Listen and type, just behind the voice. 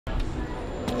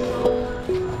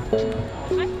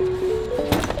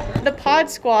The Pod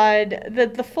Squad,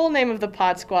 the full name of the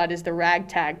Pod Squad is the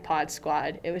Ragtag Pod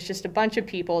Squad. It was just a bunch of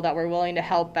people that were willing to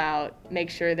help out, make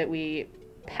sure that we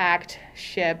packed,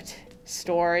 shipped,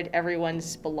 stored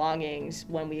everyone's belongings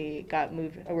when we got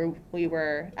moved, or we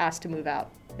were asked to move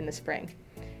out in the spring.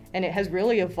 And it has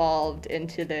really evolved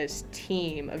into this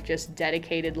team of just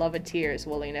dedicated Lovetteers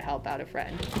willing to help out a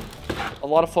friend. A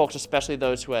lot of folks, especially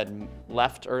those who had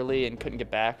left early and couldn't get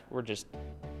back, were just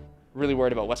really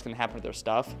worried about what's going to happen with their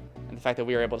stuff. And the fact that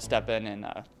we were able to step in and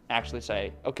actually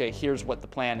say, okay, here's what the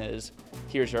plan is,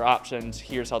 here's your options,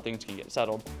 here's how things can get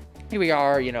settled. Here we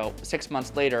are, 6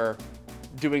 months later,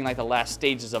 doing like the last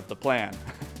stages of the plan,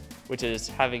 which is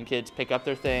having kids pick up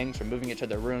their things or moving it to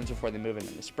their rooms before they move in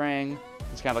the spring.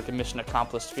 It's kind of like a mission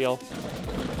accomplished feel.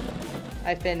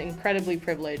 I've been incredibly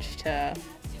privileged to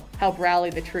help rally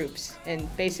the troops, and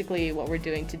basically what we're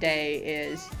doing today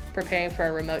is preparing for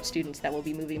our remote students that will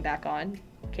be moving back on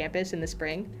campus in the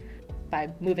spring by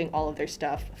moving all of their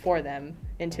stuff for them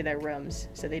into their rooms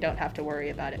so they don't have to worry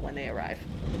about it when they arrive.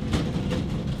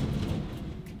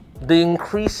 The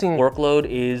increasing workload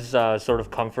is sort of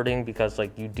comforting because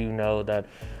you do know that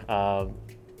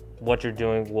what you're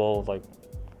doing will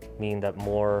mean that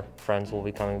more friends will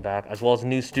be coming back, as well as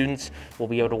new students. We'll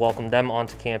be able to welcome them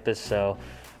onto campus, so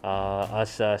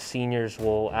us seniors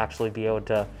will actually be able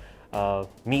to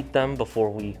meet them before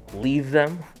we leave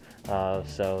them.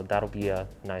 So that'll be a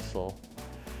nice little,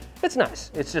 it's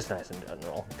nice. It's just nice in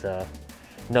general to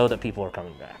know that people are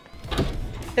coming back.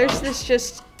 There's this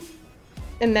just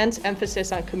immense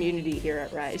emphasis on community here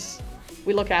at Rice.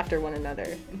 We look after one another,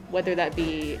 whether that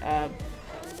be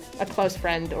a close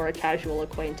friend or a casual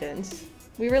acquaintance.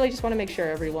 We really just want to make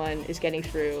sure everyone is getting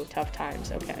through tough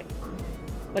times okay.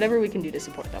 Whatever we can do to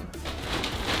support them.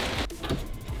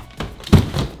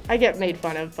 I get made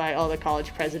fun of by all the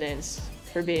college presidents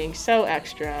for being so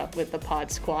extra with the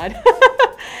Pod Squad,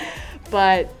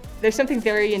 but there's something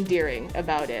very endearing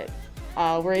about it.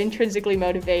 We're intrinsically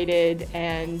motivated,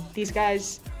 and these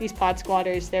guys, these Pod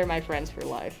Squatters, they're my friends for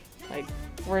life.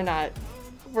 We're not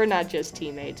just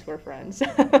teammates, we're friends.